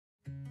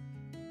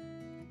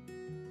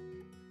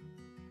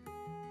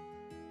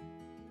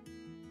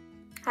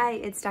Hi,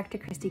 it's Dr.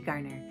 Christy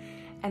Garner,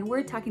 and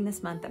we're talking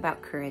this month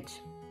about courage.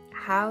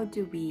 How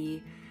do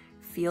we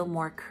feel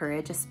more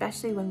courage,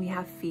 especially when we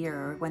have fear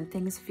or when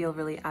things feel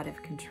really out of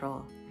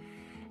control?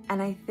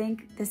 And I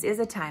think this is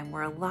a time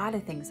where a lot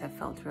of things have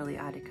felt really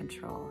out of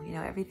control. You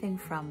know, everything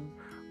from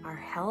our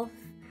health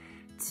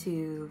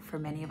to, for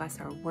many of us,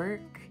 our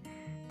work,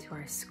 to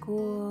our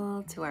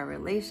school, to our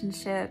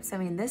relationships. I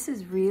mean, this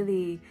is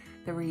really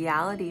the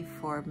reality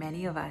for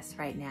many of us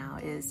right now,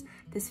 is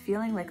this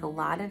feeling like a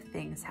lot of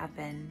things have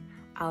been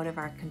out of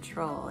our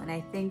control. And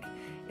I think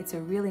it's a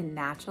really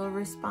natural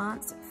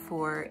response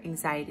for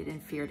anxiety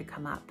and fear to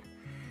come up.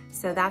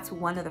 So that's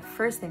one of the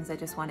first things I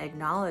just want to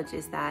acknowledge,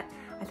 is that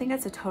I think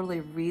that's a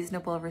totally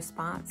reasonable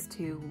response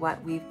to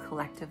what we've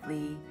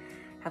collectively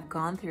have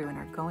gone through and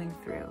are going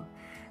through.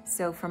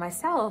 So for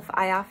myself,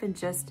 I often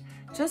just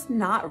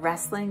not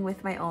wrestling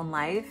with my own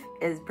life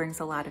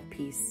brings a lot of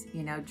peace.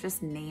 You know,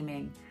 just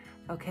naming,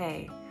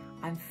 okay,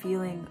 I'm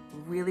feeling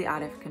really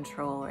out of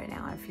control right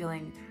now. I'm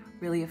feeling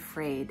really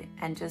afraid,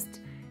 and just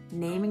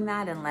naming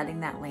that and letting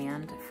that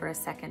land for a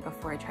second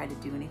before I try to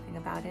do anything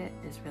about it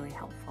is really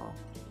helpful.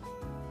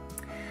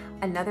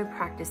 Another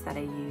practice that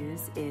I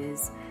use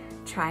is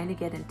trying to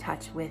get in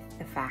touch with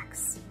the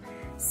facts.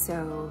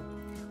 So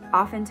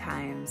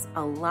oftentimes,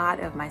 a lot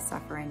of my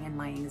suffering and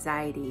my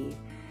anxiety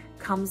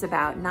comes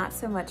about not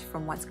so much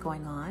from what's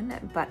going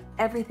on, but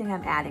everything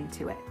I'm adding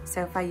to it.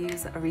 So if I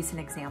use a recent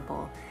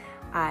example,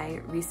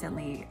 I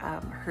recently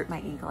hurt my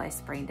ankle. I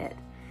sprained it.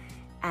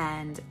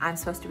 And I'm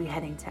supposed to be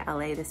heading to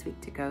LA this week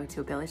to go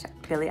to a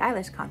Billie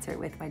Eilish concert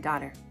with my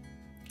daughter.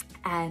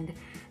 And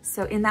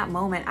so in that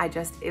moment, I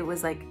just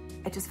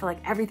felt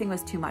like everything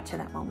was too much in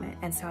that moment.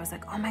 And so I was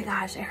like, oh my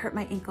gosh, I hurt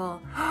my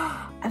ankle.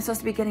 I'm supposed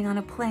to be getting on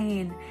a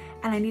plane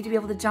and I need to be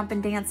able to jump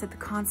and dance at the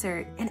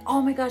concert. And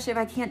oh my gosh, if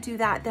I can't do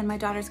that, then my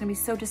daughter's gonna be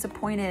so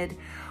disappointed.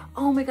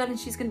 Oh my God, and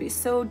she's gonna be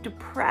so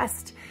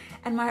depressed,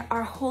 and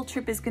our whole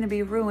trip is gonna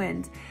be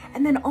ruined.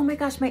 And then, oh my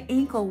gosh, my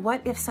ankle,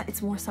 what if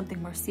it's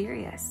something more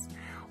serious?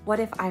 What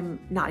if I'm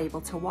not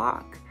able to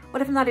walk?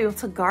 What if I'm not able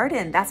to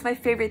garden? That's my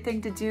favorite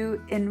thing to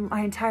do in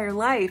my entire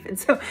life. And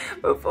so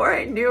before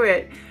I knew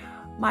it,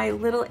 my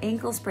little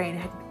ankle sprain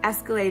had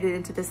escalated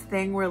into this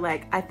thing where,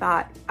 like, I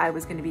thought I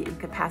was gonna be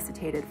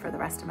incapacitated for the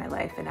rest of my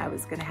life and I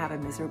was gonna have a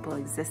miserable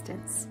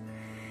existence.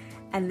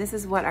 And this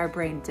is what our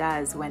brain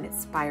does when it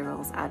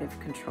spirals out of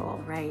control,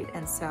 right?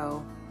 And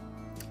so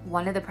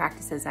one of the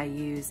practices I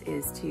use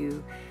is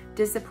to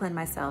discipline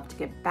myself to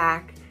get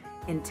back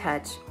in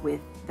touch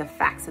with the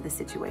facts of the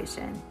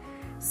situation.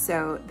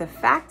 So the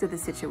fact of the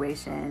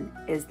situation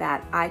is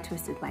that I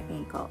twisted my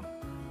ankle,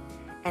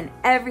 and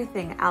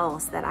everything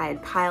else that I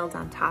had piled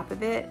on top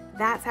of it,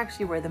 that's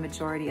actually where the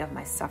majority of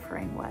my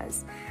suffering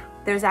was.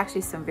 There's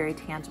actually some very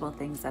tangible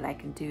things that I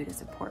can do to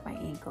support my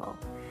ankle.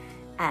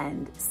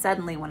 And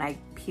suddenly when I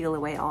peel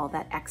away all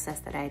that excess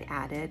that I had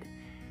added,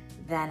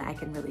 then I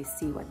can really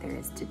see what there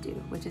is to do,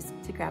 which is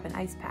to grab an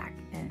ice pack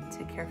and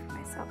to care for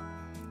myself,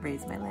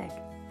 raise my leg.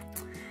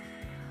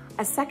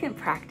 A second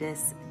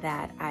practice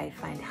that I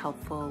find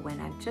helpful when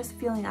I'm just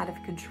feeling out of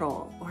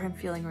control or I'm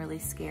feeling really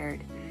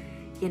scared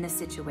in a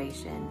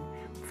situation,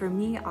 for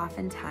me,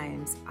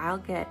 oftentimes I'll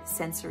get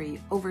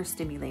sensory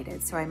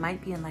overstimulated. So I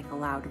might be in like a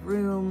loud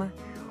room,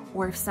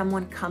 or if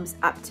someone comes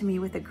up to me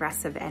with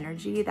aggressive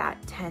energy,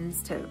 that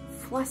tends to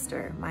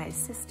fluster my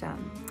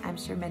system. I'm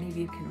sure many of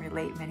you can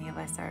relate. Many of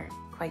us are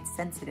quite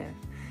sensitive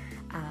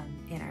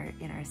in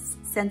our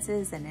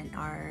senses and in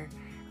our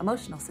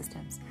emotional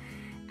systems.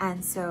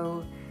 And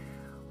so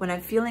when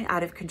I'm feeling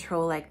out of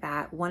control like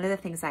that, one of the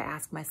things I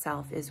ask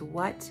myself is,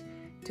 what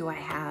do I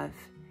have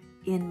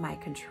in my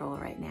control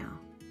right now?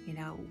 You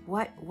know,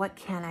 what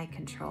can I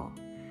control?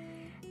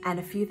 And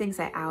a few things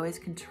I always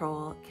can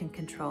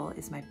control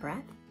is my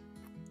breath.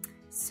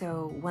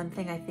 So one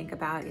thing I think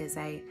about is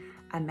I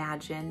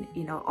imagine,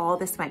 you know, all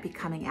this might be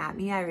coming at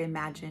me. I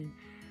imagine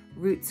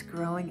roots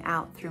growing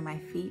out through my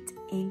feet,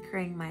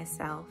 anchoring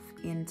myself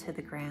into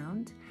the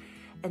ground.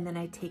 And then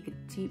I take a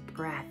deep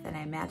breath, and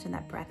I imagine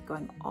that breath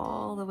going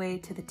all the way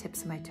to the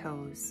tips of my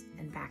toes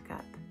and back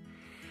up.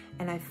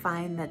 And I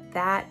find that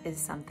that is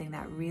something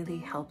that really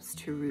helps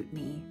to root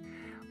me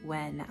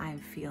when I'm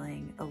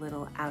feeling a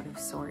little out of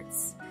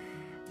sorts.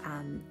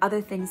 Other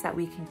things that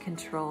we can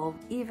control,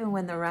 even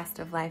when the rest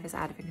of life is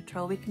out of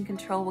control, we can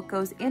control what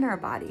goes in our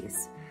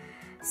bodies.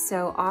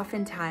 So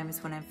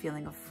oftentimes when I'm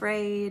feeling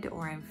afraid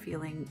or I'm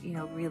feeling, you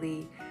know,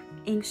 really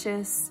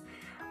anxious,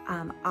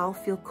 I'll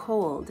feel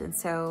cold. And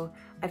so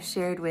I've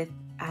shared with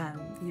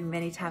you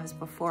many times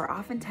before,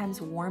 oftentimes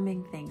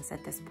warming things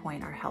at this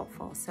point are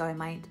helpful. So I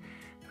might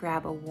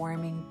grab a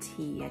warming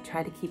tea. I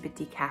try to keep it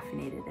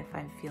decaffeinated if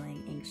I'm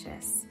feeling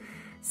anxious.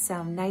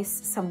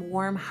 Some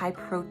warm, high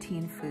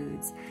protein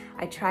foods.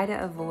 I try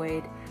to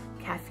avoid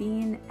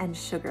caffeine and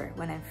sugar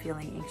when I'm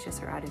feeling anxious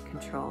or out of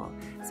control.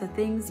 So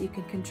things you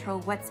can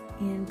control, what's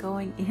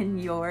going in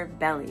your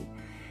belly.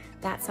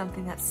 That's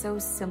something that's so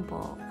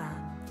simple.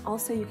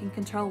 Also, you can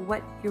control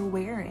what you're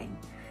wearing.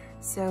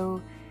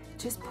 So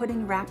just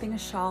wrapping a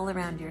shawl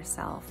around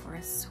yourself, or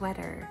a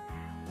sweater,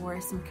 or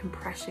some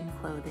compression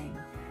clothing,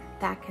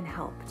 that can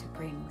help to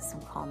bring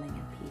some calming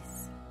and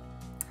peace.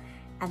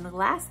 And the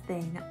last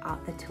thing,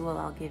 the tool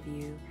I'll give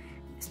you,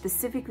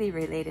 specifically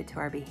related to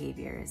our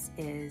behaviors,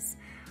 is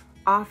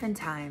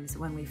oftentimes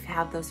when we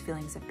have those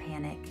feelings of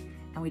panic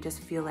and we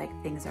just feel like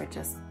things are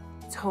just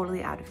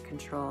totally out of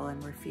control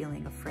and we're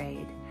feeling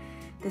afraid,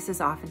 this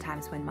is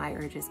oftentimes when my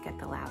urges get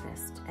the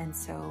loudest. And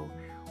so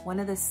one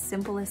of the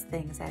simplest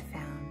things I've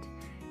found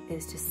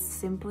is to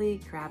simply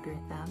grab your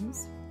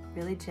thumbs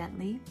really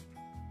gently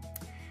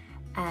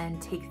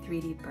and take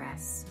 3 deep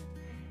breaths.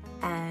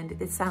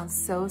 And it sounds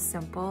so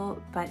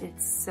simple, but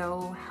it's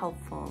so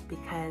helpful,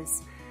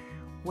 because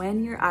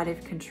when you're out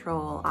of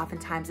control,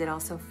 oftentimes it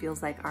also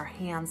feels like our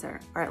hands are,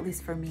 or at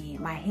least for me,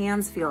 my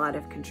hands feel out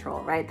of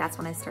control, right? That's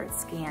when I start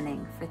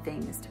scanning for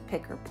things to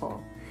pick or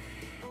pull.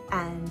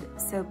 And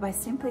so by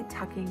simply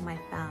tucking my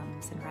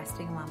thumbs and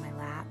resting them on my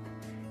lap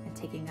and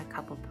taking a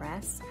couple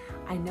breaths,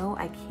 I know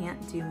I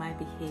can't do my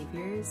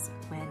behaviors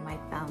when my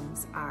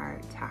thumbs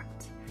are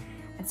tucked.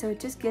 And so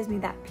it just gives me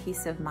that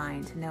peace of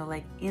mind to know,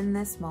 like, in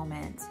this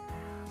moment,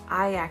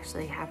 I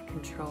actually have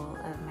control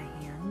of my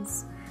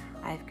hands,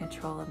 I have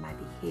control of my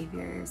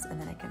behaviors, and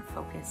then I can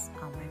focus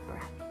on my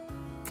breath.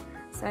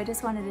 So I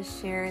just wanted to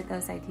share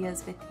those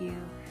ideas with you,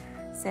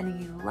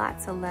 sending you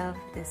lots of love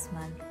this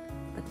month.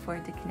 Look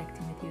forward to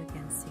connecting with you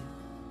again soon.